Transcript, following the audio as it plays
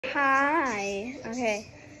Hi.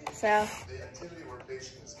 Okay, so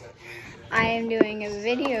I am doing a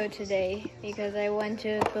video today because I went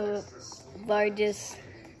to the largest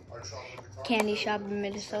candy shop in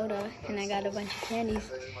Minnesota and I got a bunch of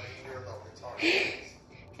candies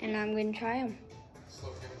and I'm gonna try them.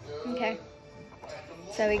 Okay,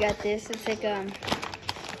 so we got this. It's like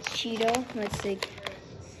Cheeto. It's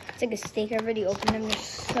like a steak. I already opened them. They're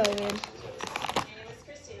so good.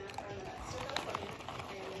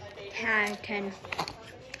 10.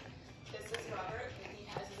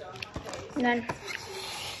 And then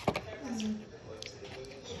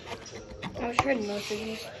I've tried most of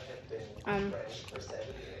these.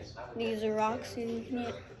 These are rocks you can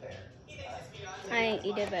eat. I ain't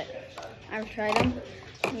eat it, but I've tried them.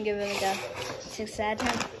 And give it like a 6 out of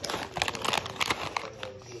 10.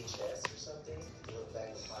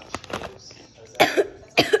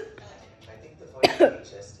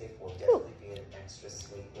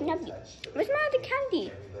 Where's my other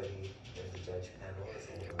candy?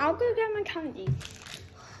 I'll go get my candy.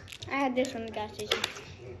 I had this from the gas station.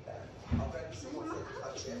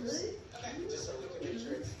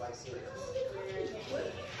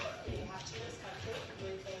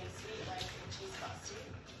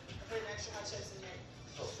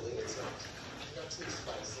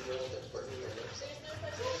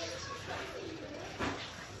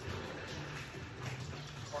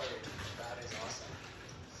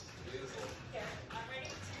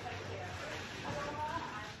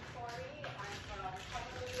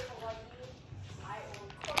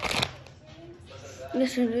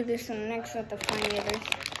 Let's do this one next with the fine others.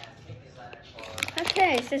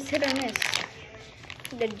 Okay, it says hit or miss.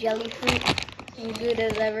 The jelly fruit, good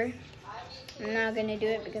as ever. I'm not gonna do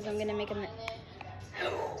it because I'm gonna make a mess.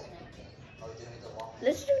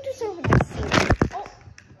 Let's do this over the sea. Oh.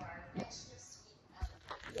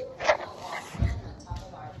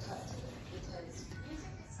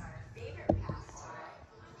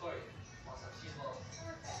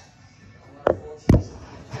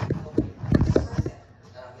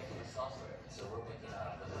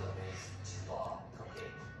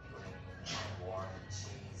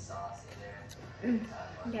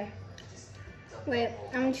 Okay. Wait,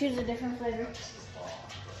 I'm gonna choose a different flavor.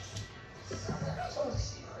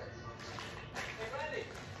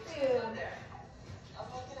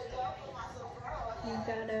 You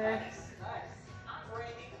got a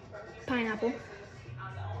pineapple.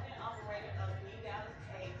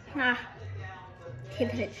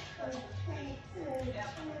 Keep it.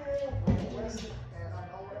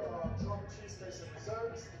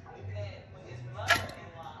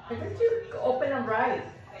 Didn't you open them right?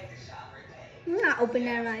 I'm not opening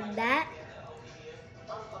it like that.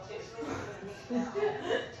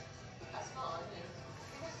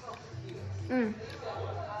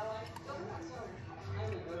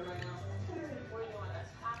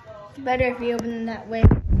 It's better if you open it that way.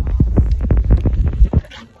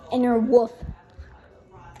 And you're a wolf.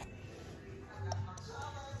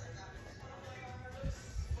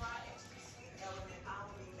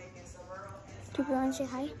 Do you want to say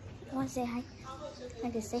hi? You want to say hi? I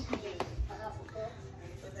can say hi.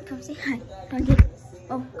 Come say hi. Okay.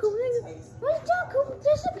 Oh, cool. What's up, Coop?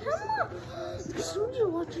 There's a camera. Somebody's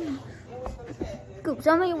watching us. Coop,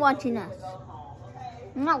 somebody's watching us.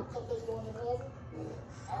 No.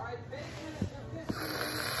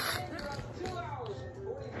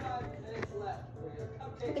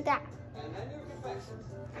 Look at that.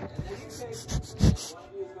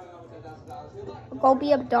 Go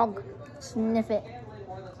be a dog. Sniff it.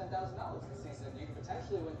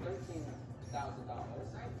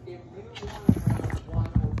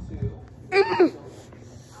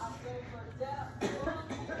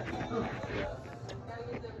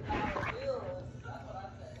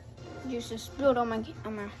 Juice just spilled on my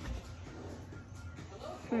camera.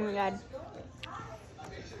 Oh my god.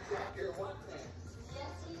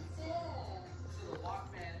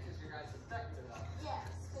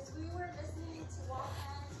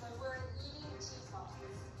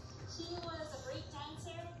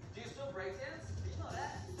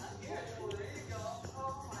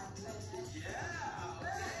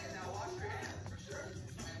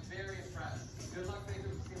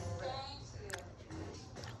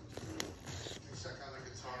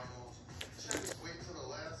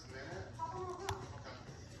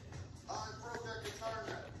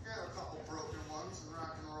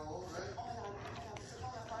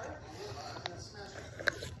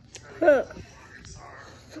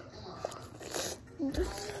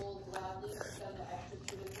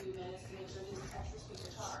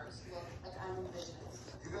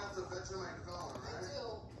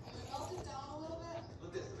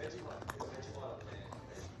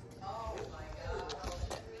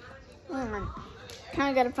 Hold on.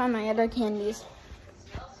 I gotta find my other candies.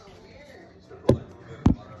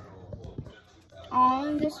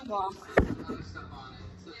 On this walk.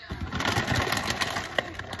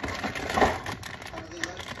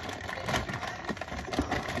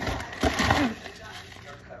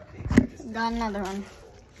 Got another one.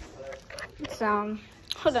 So,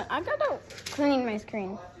 hold on. I gotta clean my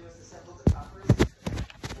screen.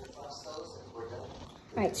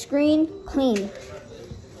 Alright, screen clean.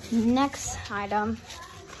 Next item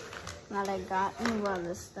that I got in all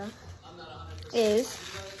this stuff is,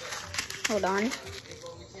 hold on,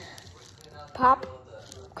 Pop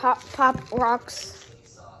Rocks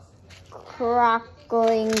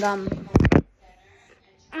crackling gum.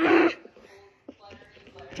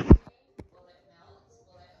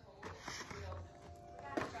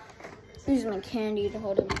 Use my candy to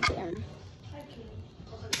hold it down.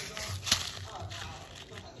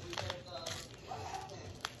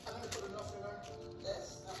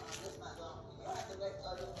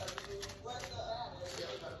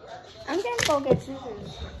 I'm gonna go get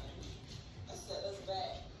scissors.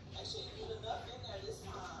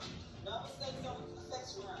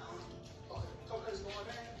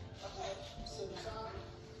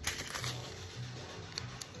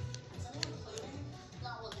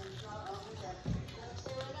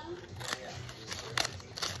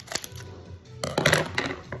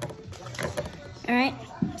 Alright,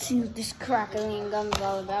 let's see what this crackling gum is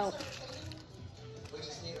all about.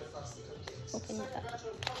 Open it up.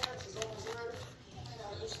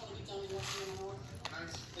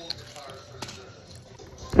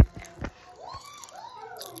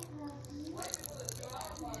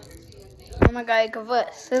 Oh my god, go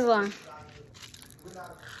put sizzling.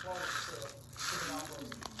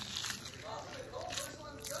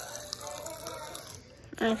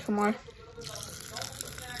 And some more.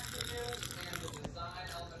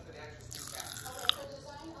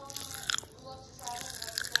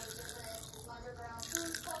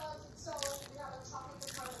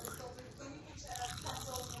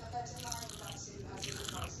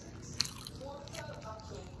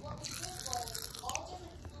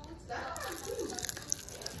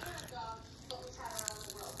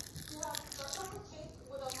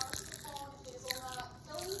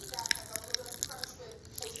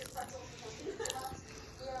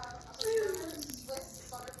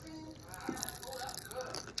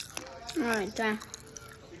 Alright, done.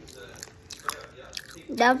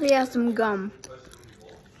 Definitely have some gum.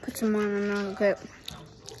 Put some on another clip.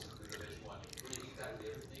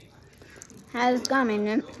 Has gum in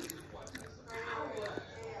it.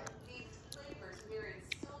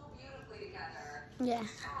 Yeah.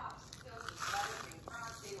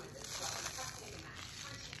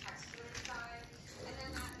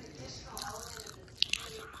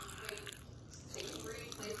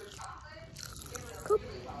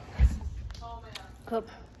 Cup.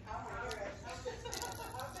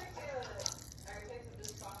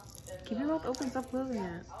 Keep your mouth open, stop closing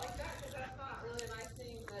it.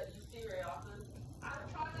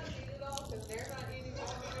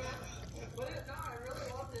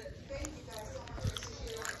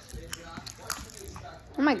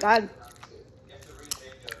 Oh my god.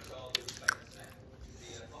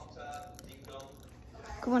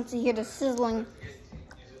 Who wants to hear the sizzling?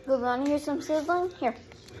 Go want to hear some sizzling? Here.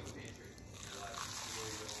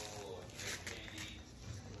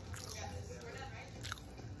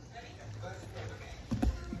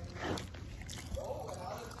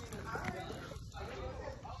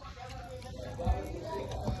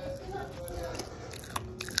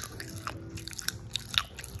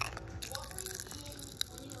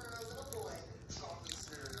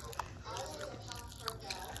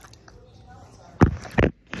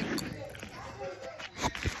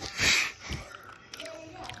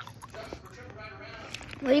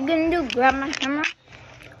 What are you gonna do? Grab my camera?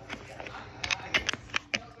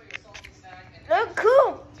 Look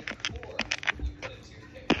cool!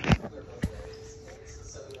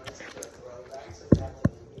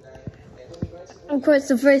 Of course,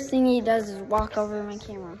 the first thing he does is walk over my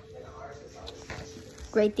camera.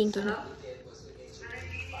 Great thinking.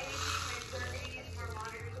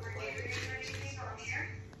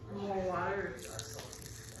 More water.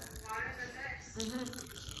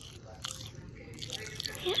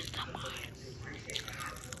 Yes, come on.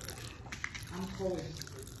 I'm cold.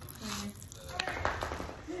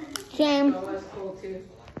 Shame. Oh, that's cold too.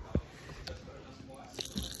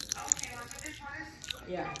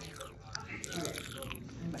 Yeah. Okay.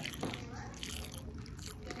 I'm back.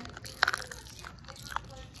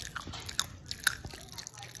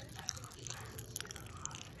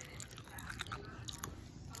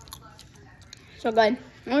 So good.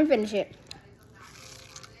 Let me finish it.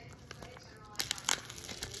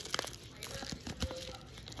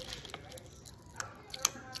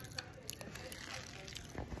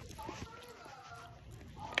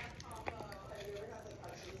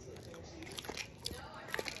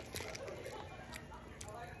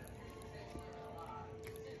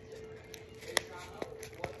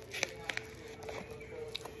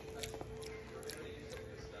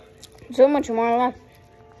 So much more left.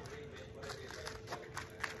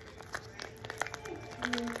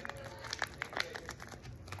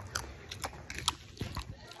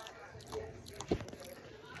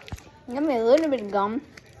 Give me a little bit of gum.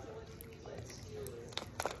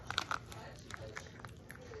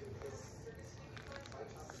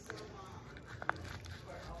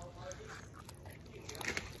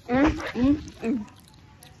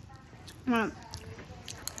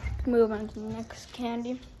 Move on to the next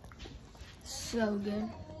candy. So good.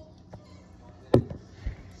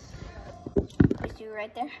 Is you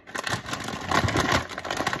right there?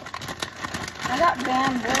 I got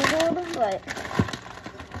bamboozled, but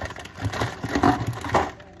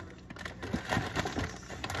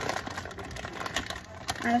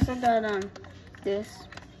I also got this.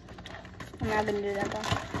 I'm not gonna do that though.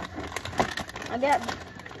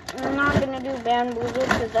 I'm not gonna do bamboozled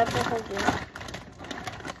because that's what I'll do.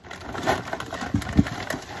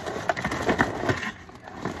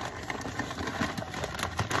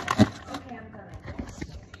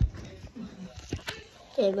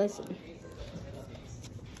 Okay, listen.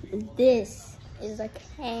 This is a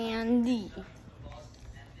candy.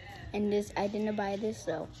 And this, I didn't buy this,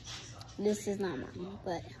 so this is not mine,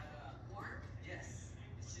 but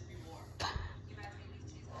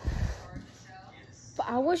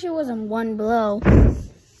I wish it wasn't one blow.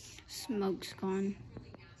 Smoke's gone.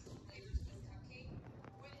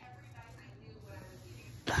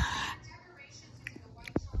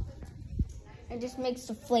 It just makes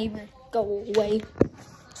the flavor go away.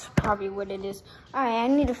 That's probably what it is. Alright, I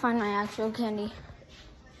need to find my actual candy.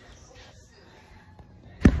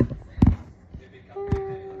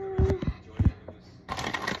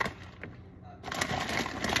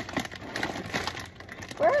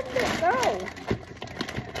 Where did it go?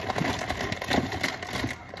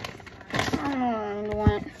 I don't know where it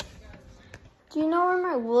went. Do you know where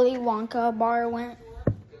my Willy Wonka bar went?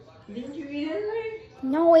 Didn't you eat it?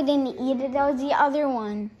 No, I didn't eat it. That was the other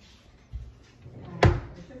one. It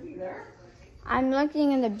should be there. I'm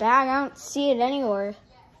looking in the bag. I don't see it anywhere.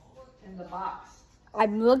 In the box. I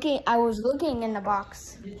was looking in the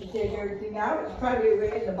box. Did you take everything out? It's probably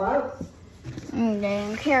right in the box. Okay,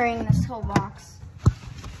 I'm carrying this whole box.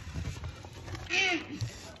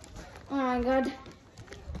 Oh my god.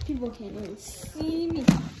 People can't even see me.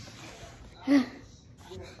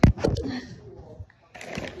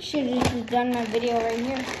 Should have just done my video right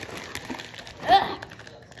here. Ugh.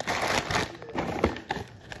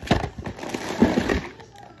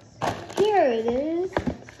 Here it is.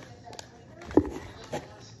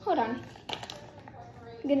 Hold on.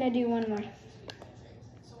 I'm gonna do one more.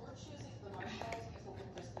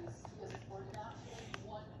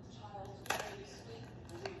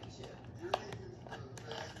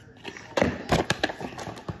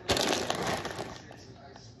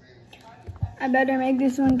 I better make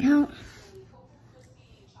this one count.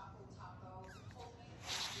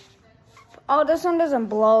 Oh, this one doesn't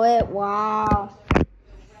blow it. Wow.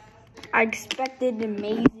 I expected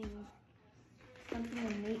amazing. Something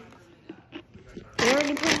amazing. You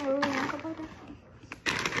already put Willy Wonka powder?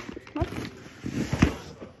 What?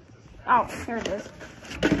 Oh, here it is.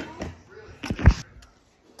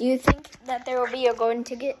 Do you think that there will be a golden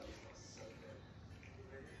ticket?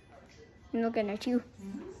 I'm looking at you.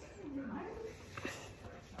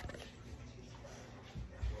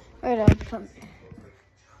 Where did I put it?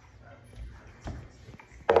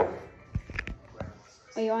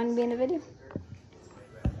 Oh, you want to be in the video?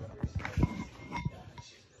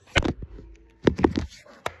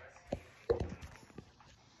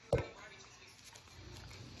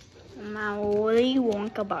 My Willy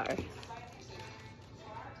Wonka bar.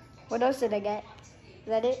 What else did I get? Is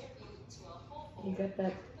that it? You got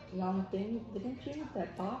that long thing. Didn't you get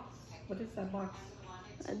that box? What is that box?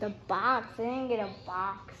 The box. I didn't get a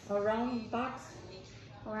box. A round box?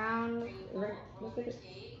 Round. Right. Look at it.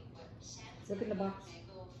 Look in the box.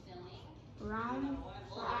 Round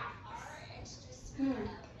box.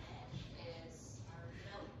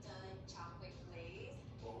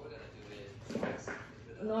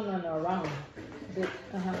 No, round.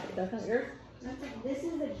 That's not yours? This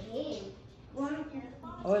is a game.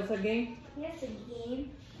 Oh, it's a game? Yes, a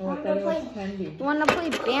game. Oh, I thought it was candy. You wanna play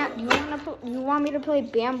you want me to play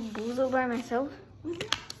Bamboozle by myself?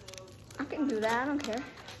 I can do that, I don't care.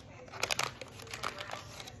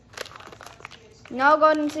 No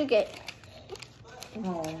golden ticket.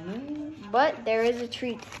 Oh man. But there is a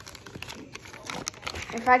treat.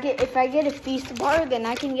 If I get a feast bar, then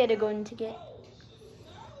I can get a golden ticket.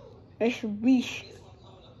 I wish.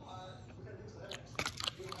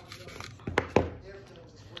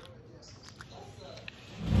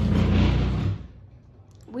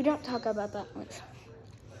 We don't don't talk about that much.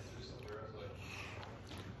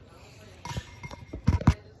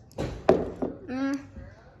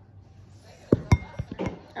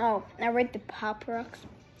 Oh, I read the Pop Rocks.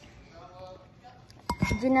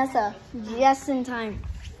 Janessa, just in time.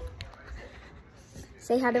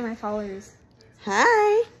 Say hi to my followers.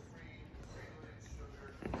 Hi.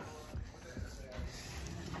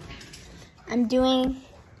 I'm doing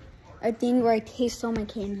a thing where I taste all my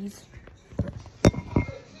candies.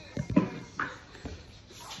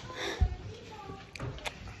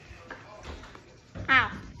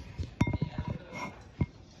 Ow.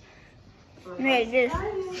 Wait, this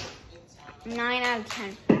 9 out of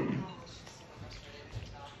 10.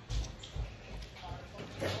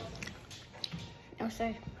 Oh,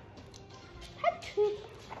 sorry.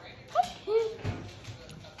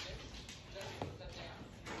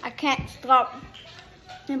 I can't stop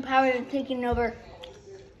the power of taking over.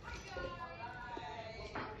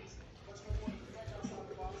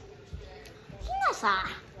 Janessa.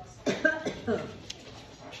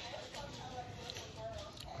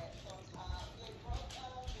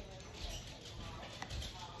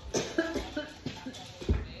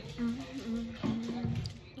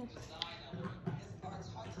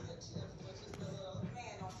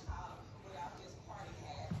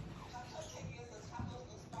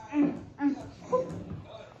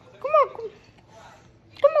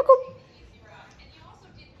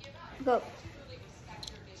 Go.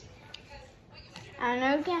 I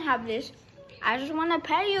know you can't have this. I just want to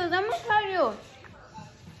pet you. Let me pet you.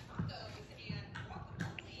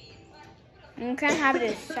 You can't have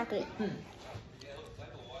this chocolate.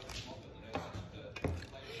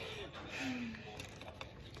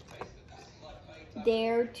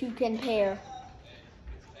 Dare to compare.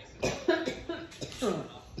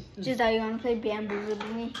 Just that you want to play Bamboozle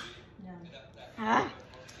with me? No. Ah.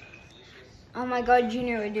 Oh my God,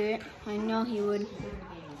 Junior would do it. I know he would.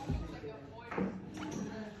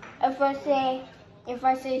 If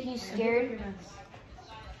I say he's scared,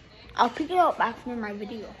 I'll pick it up back from my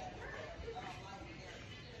video.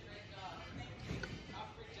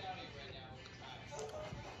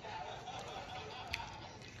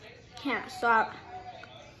 Can't stop.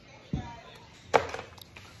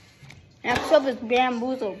 Next up is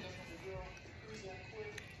Bamboozle.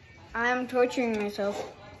 I'm torturing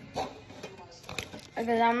myself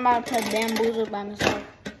because I'm about to play Bamboozle by myself.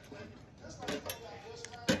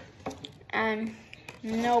 And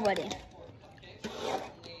nobody.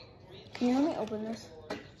 Can you let me open this?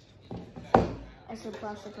 I said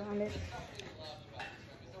plastic around it.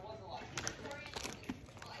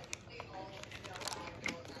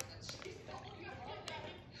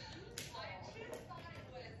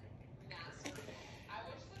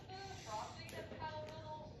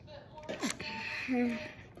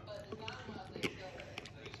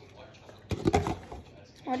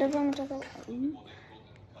 Whatever I'm talking about.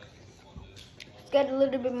 Let's get a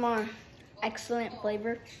little bit more excellent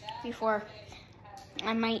flavor before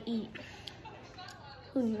I might eat.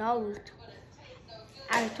 Who knows?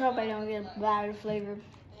 I hope I don't get bad flavor.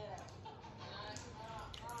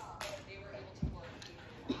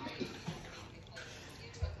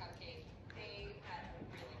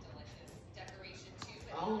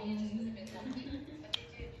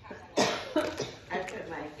 I put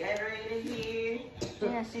my Gatorade in here.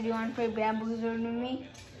 Yeah, so do you want to play Bamboozle with me?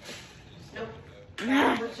 Nope.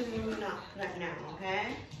 What you mean not now, okay?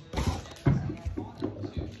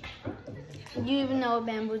 Do you even know what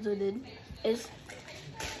Bamboozle is?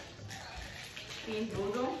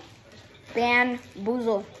 Bamboozle?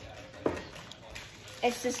 Bamboozle.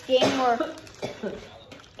 It's this game where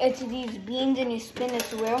it's these beans and you spin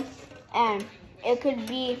this wheel, and it could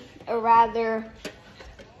be a rather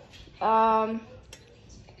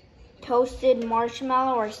toasted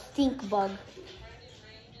marshmallow or stink bug.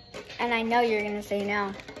 And I know you're gonna say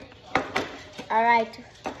no. All right,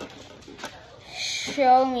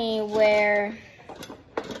 show me where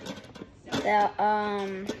the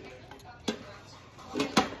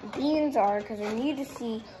beans are, because I need to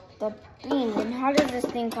see the beans. And how does this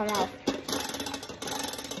thing come out?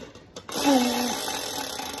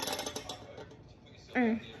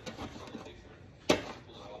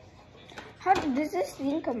 How does this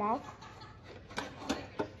thing come off?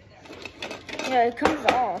 Yeah, it comes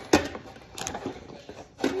off.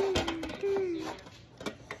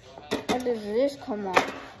 How does this come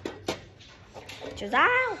off? Just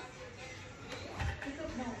ow!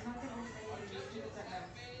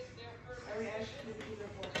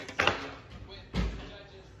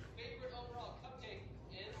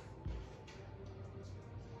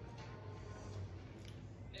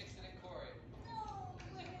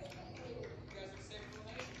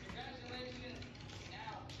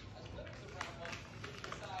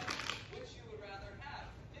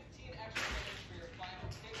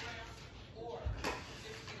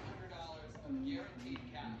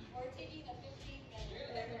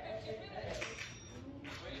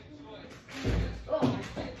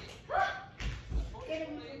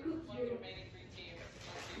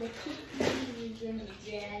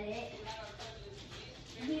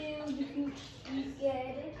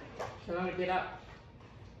 to get up?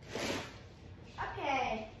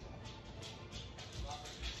 Okay.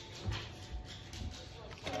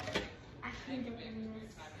 I cleaned up in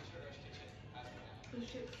this. We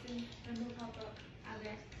should see and we'll pop up.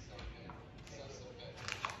 Okay.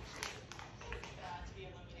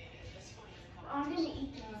 I'm gonna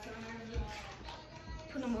eat them, so I'm gonna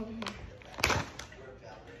put them over here.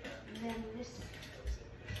 And then this.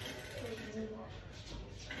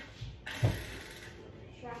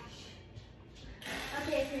 Trash.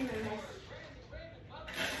 Okay, it's in my mess.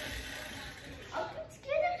 Oh, it's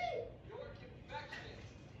getting it.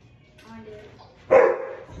 I did.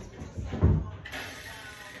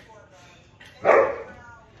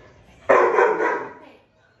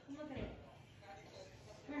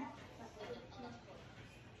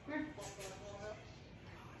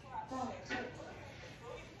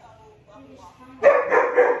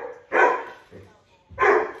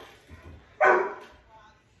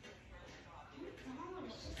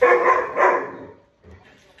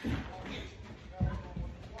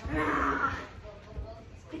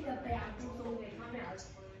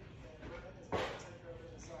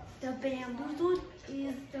 The bamboozled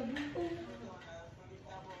is the boo.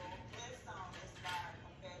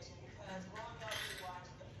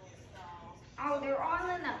 Oh, they're all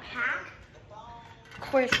in a pack? Of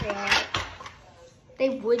course they are. They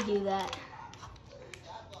would do that.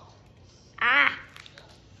 Ah!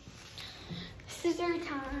 Scissor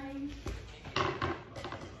time.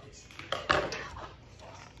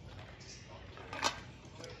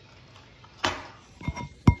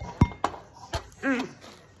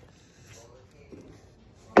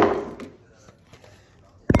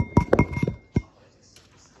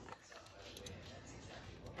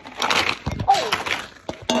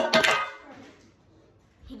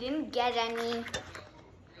 Didn't get any.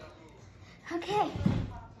 Okay.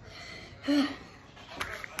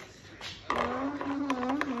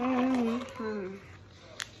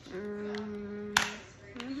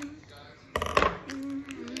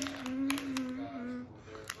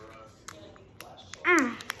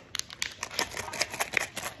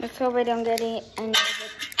 Let's hope I don't get any of the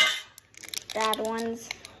bad ones.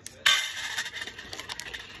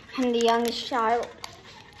 I'm the youngest child.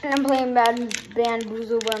 And I'm playing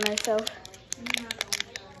Bamboozle by myself.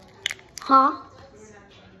 Huh?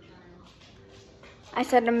 I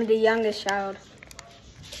said I'm the youngest child.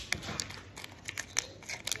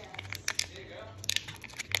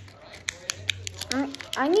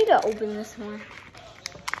 I need to open this one.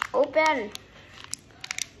 Open.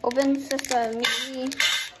 Open Sesame.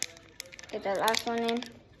 Get that last one in.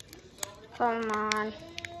 Come on.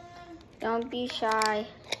 Don't be shy.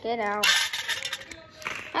 Get out.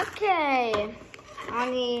 Okay,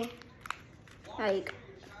 only like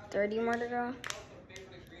 30 more to go.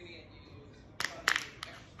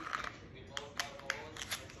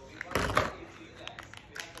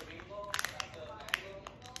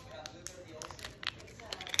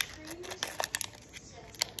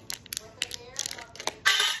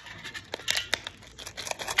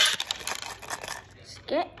 Just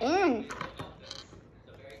get in.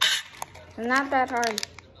 It's not that hard.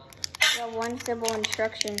 One simple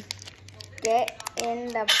instruction. Get in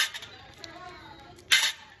the...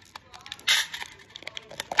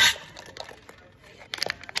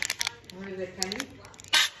 Is it candy?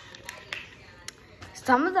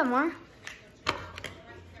 Some of them are.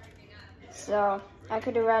 So, I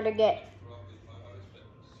could rather get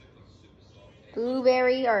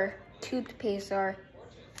blueberry or toothpaste or...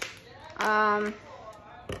 I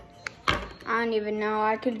don't even know.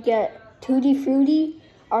 I could get Tutti Frutti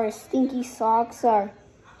or Stinky Socks or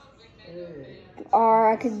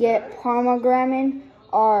I could get pomegranate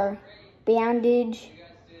or bandage.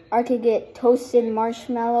 Or I could get toasted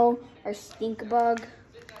marshmallow or stink bug.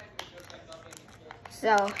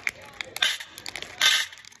 So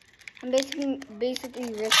I'm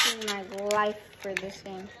basically risking my life for this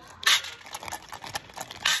game.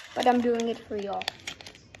 But I'm doing it for y'all.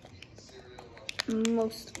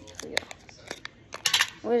 Mostly for y'all.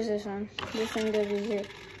 What is this one? This thing goes in here.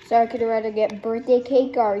 So I could rather get birthday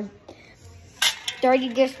cake or dirty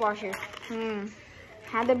dishwasher.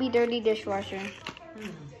 Had to be dirty dishwasher.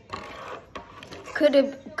 Could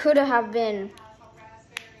have been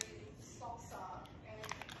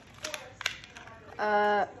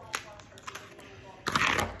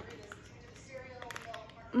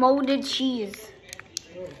molded cheese.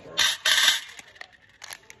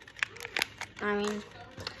 I mean,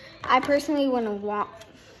 I personally wouldn't want,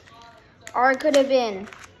 or it could have been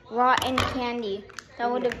rotten candy.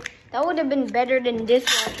 That would have been better than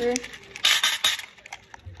dishwasher.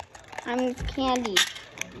 I mean, it's candy,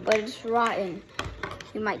 but it's rotten.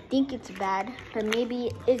 You might think it's bad, but maybe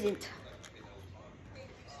it isn't.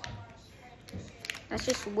 That's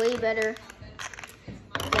just way better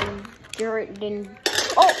than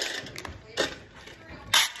oh!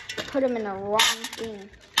 Put him in the wrong thing.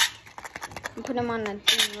 Put him on the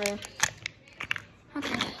thing where,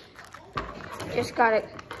 okay. Just got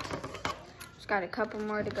a couple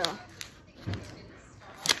more to go.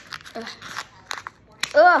 Ugh.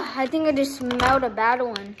 Ugh, I think I just smelled a bad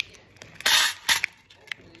one.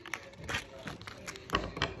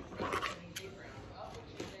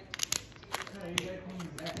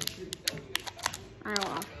 I don't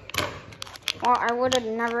know. Well, I would have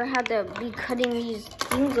never had to be cutting these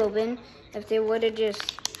things open if they would have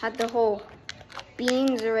just had the whole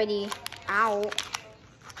beans already out.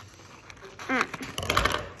 I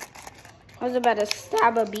was about to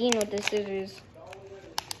stab a bean with the scissors.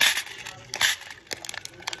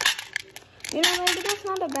 You know, maybe that's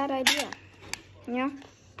not a bad idea. Yeah,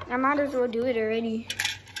 I might as well do it already.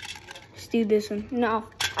 Let's do this one. No,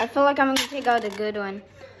 I feel like I'm gonna take out the good one,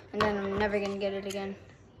 and then I'm never gonna get it again.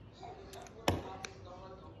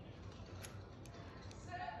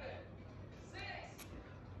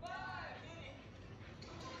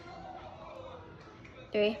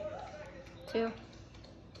 Three, 2,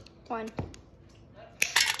 1.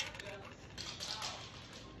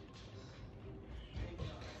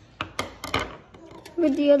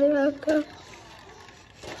 Where'd the other half go?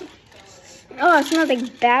 Oh, it smells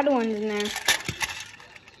like bad ones in there.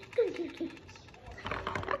 Okay.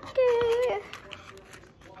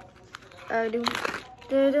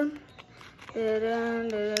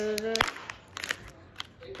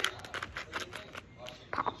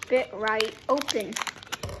 Pop it right open.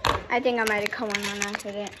 I think I might have cut one on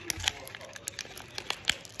accident.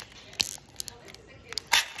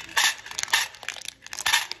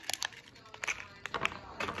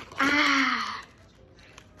 Ah,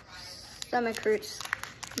 stomach hurts.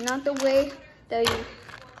 Not the way that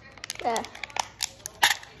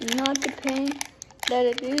not the pain that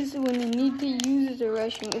it is when you need to use the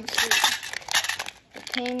restroom. It's the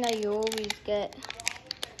pain that you always get.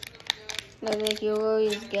 Like you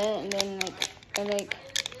always get, and then it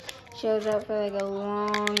shows up for like a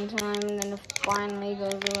long time, and then it finally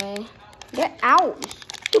goes away. Get out,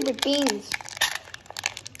 stupid beans.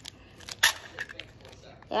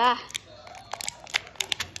 Yeah.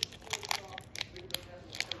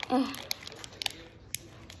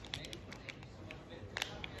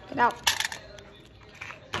 Get out.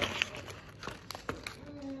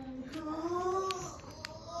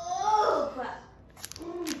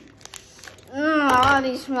 All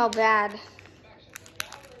these smell bad.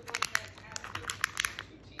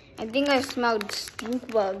 I think I smelled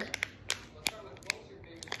stink bug.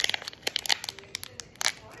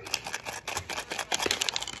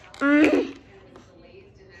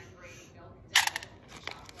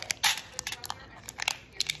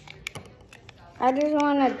 I just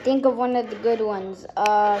want to think of one of the good ones.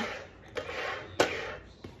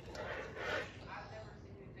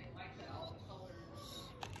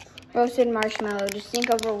 Roasted marshmallow. Just think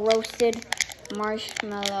of a roasted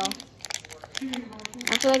marshmallow.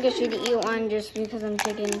 I feel like I should eat one just because I'm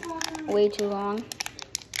taking way too long.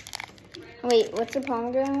 Wait, what's the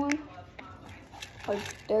pomegranate one? Oh,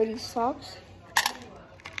 dirty socks?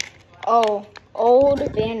 Oh, old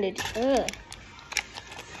bandage. Ugh.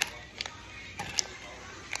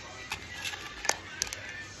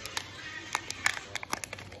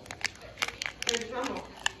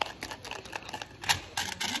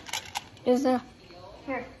 Is there?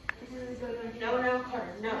 Here. This is a good one. No,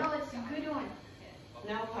 Carter, no. No, it's a good one.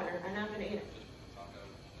 No, Carter, I'm not gonna eat it.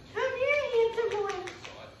 Come here, handsome boy.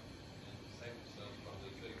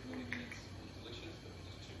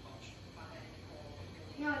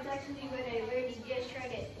 No, it's actually good. I already just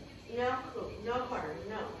tried it. No, no, Carter,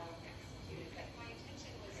 no.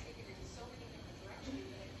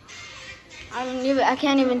 I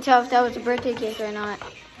can't even tell if that was a birthday cake or not.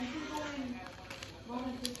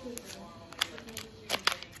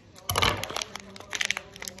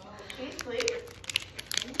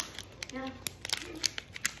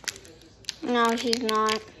 No, she's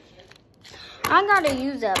not. I gotta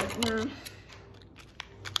use them.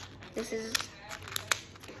 This is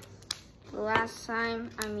the last time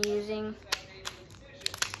I'm using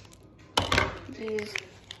these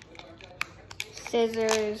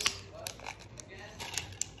scissors.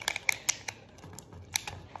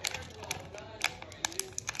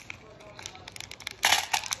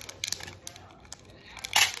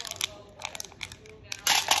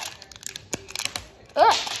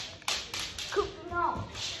 Ugh. No.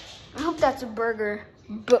 I hope that's a burger.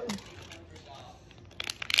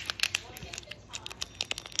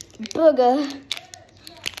 Booger.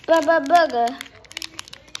 Booger.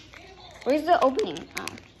 Where's the opening? Oh,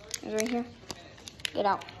 it's right here. Get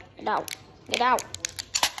out. Get out. Get out.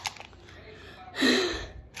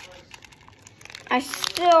 I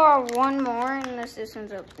still have one more unless this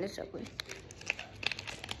one's up. This open.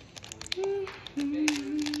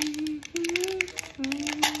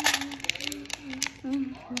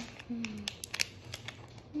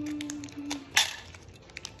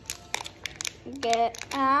 Get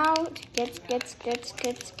out. Get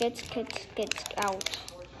out.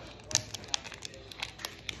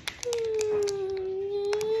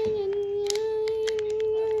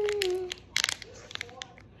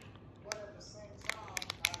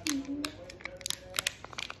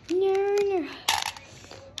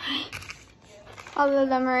 All of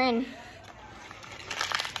them are in.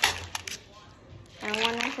 And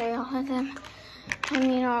when I say all of them, I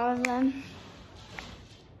mean all of them.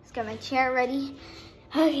 Just got my chair ready.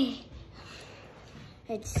 Okay.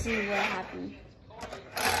 Let's see what happens.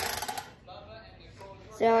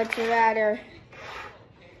 So it's rather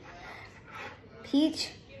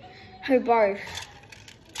peach or barf.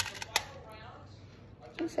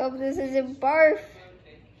 Let's hope this isn't barf.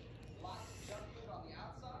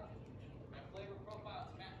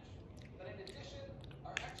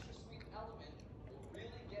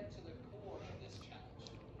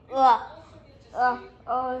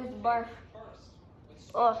 Oh, it's barf.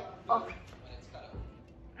 Oh.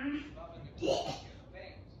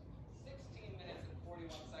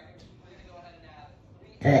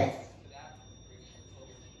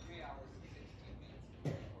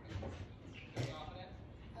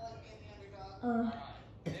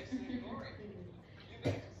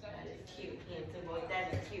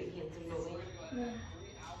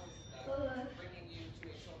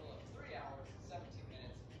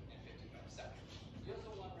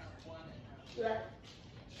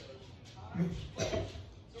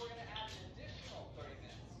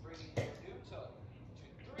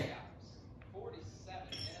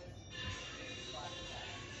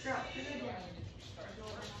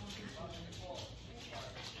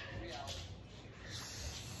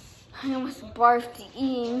 I almost barfed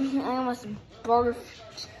eating. I almost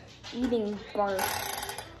barfed eating barf.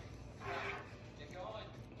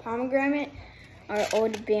 Pomegranate or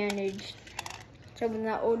old bandage? Let's open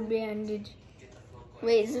that old bandage.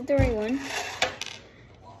 Wait, is it the right one?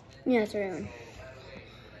 Yeah, it's the right one.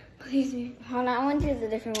 Please be. Hold on, I want to do the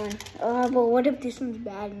different one. Oh, but what if this one's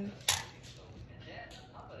bad?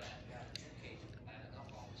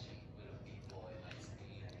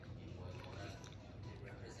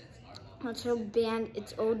 It's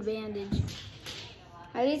old bandage.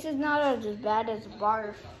 At least it's not as bad as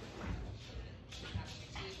barf.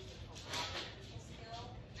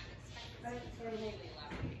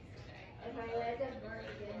 If I let that burn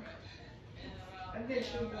again, I'm gonna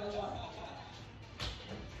shoot a lot.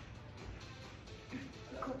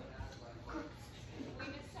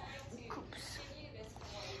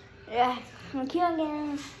 Yeah, I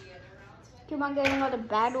keep on getting all the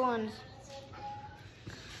bad ones.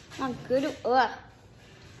 Not good. Ugh.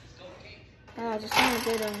 Oh, just not a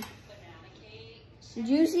good one.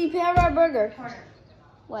 Juicy pear burger.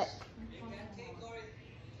 What?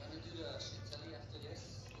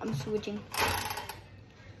 I'm switching.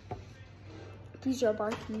 Please drop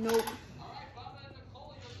barf. Nope.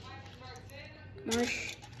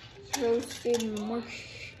 Mush. Roasted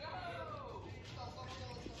mush.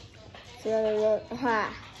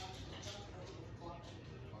 Ha.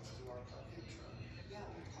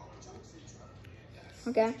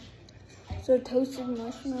 Okay. So toasted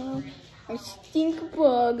marshmallow or stink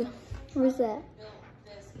bug. What's that?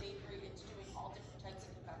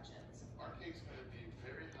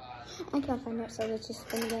 I can't find it, so let's just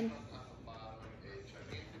spin again.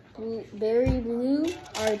 Berry blue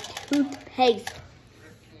or toothpaste.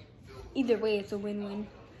 Either way, it's a win-win.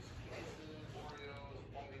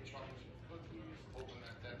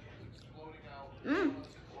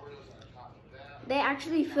 They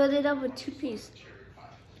actually filled it up with toothpaste.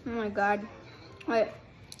 Oh my god. Wait.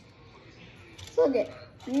 So good.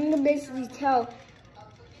 You can basically tell.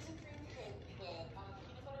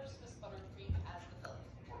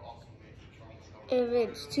 If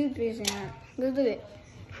it's toothpaste in it. Look at it.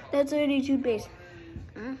 That's already toothpaste.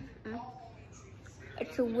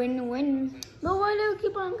 It's a win-win. But why do we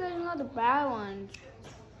keep on getting all the bad ones?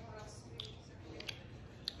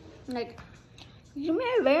 Like, give me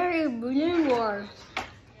a very blue or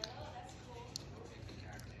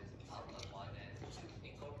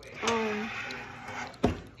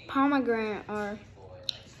pomegranate or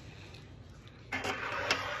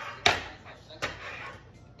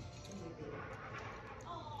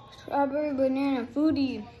Strawberry banana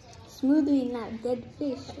foodie smoothie, not dead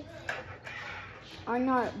fish. Are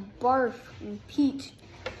not barf and peach.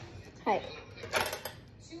 Hi.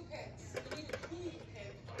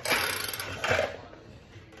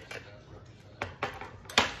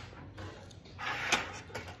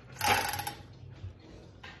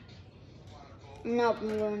 Nope,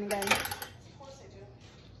 I'm going again.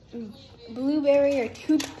 Blueberry or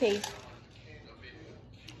toothpaste.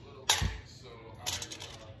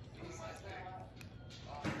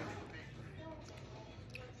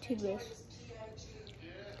 Toothpaste.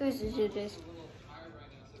 This is toothpaste.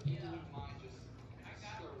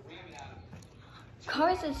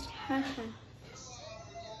 Cars is passion.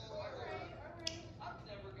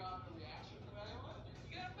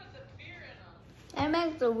 That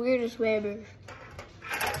makes the weirdest flavors.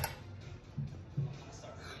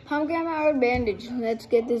 Pomegranate or bandage. Let's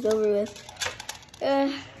get this over with.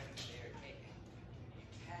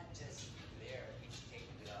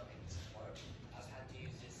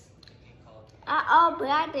 Oh,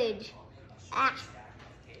 bandage. Ah.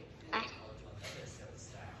 Ah. This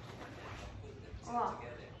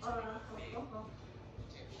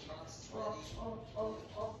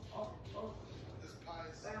pie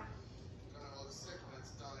is gonna look sick when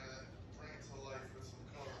it's done, and bring it to life with some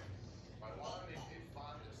color. I want a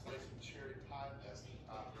fondant slice of cherry pie that's the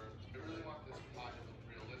topper. I really want this pie to look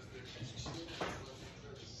realistic.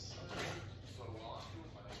 So while I'm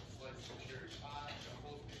doing my slice of cherry pie, I'm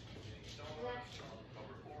supposed to be using donuts, chocolate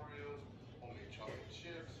covered Oreos, homemade chocolate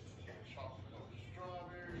chips, chocolate covered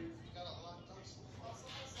strawberries. You got a lot done so far.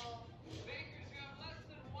 Bakers, you have less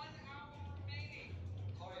than 1 hour remaining.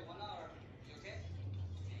 Corey, 1 hour. You okay?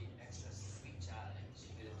 The extra sweet challenge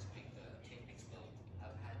is to make the cake explode.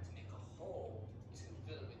 I've had to make a hole to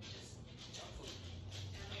fill it with just junk food.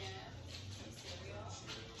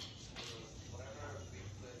 Whatever we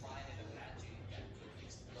find in the pantry that could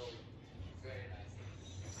explode very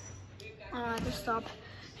nicely. I have to stop.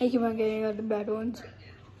 I keep on getting all the bad ones.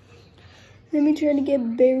 Let me try to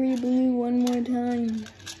get berry blue one more time.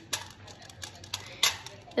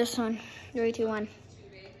 This one. 3, 2, 1.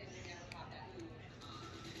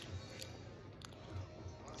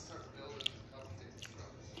 Let's start building the cupcake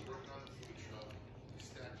truck. We worked on the food truck. We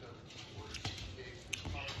stacked up orders of cakes.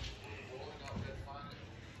 We're rolling out red fondant to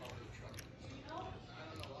cover the truck. I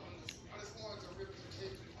don't know. I just wanted to rip the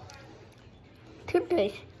cake apart.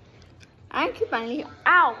 Toothpaste. I keep on leaving.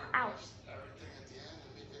 Ow! Ow! Everything at the end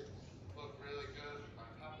to make it look really good. On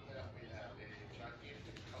top of that, we have a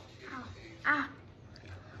gigantic cupcake cake. Ah!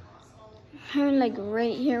 Hurt like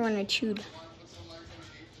right here when I chewed.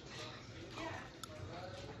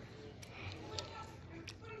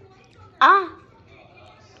 Ah!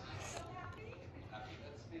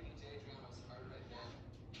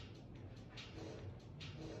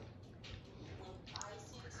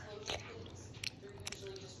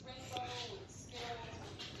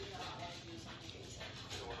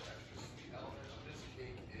 This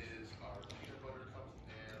cake is our peanut butter cups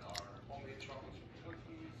and our homemade chocolate chip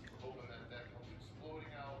cookies. We're hoping that that comes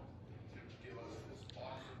exploding out to give us this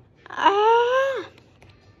awesome. Ah!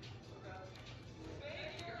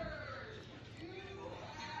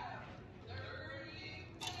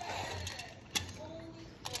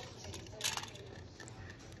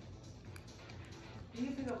 You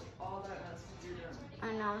can pick up all that mess with your room. I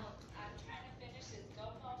know.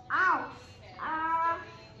 Ow! Ah!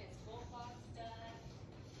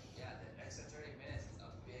 Yeah, the extra 30 minutes is a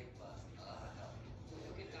big plus. A lot of help.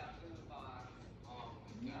 You'll get that food by,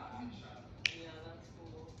 gosh. Yeah, that's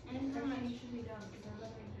cool. Anytime you should be done because I'm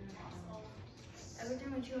letting you do it. Every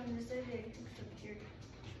time I chew on this side, it hooks up here.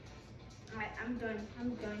 Alright, I'm done.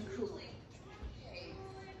 I'm done. Cool.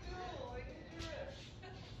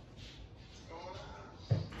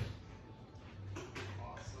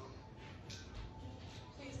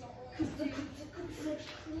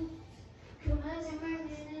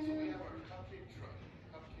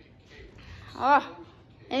 Oh,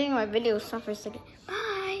 I think my video suffers again.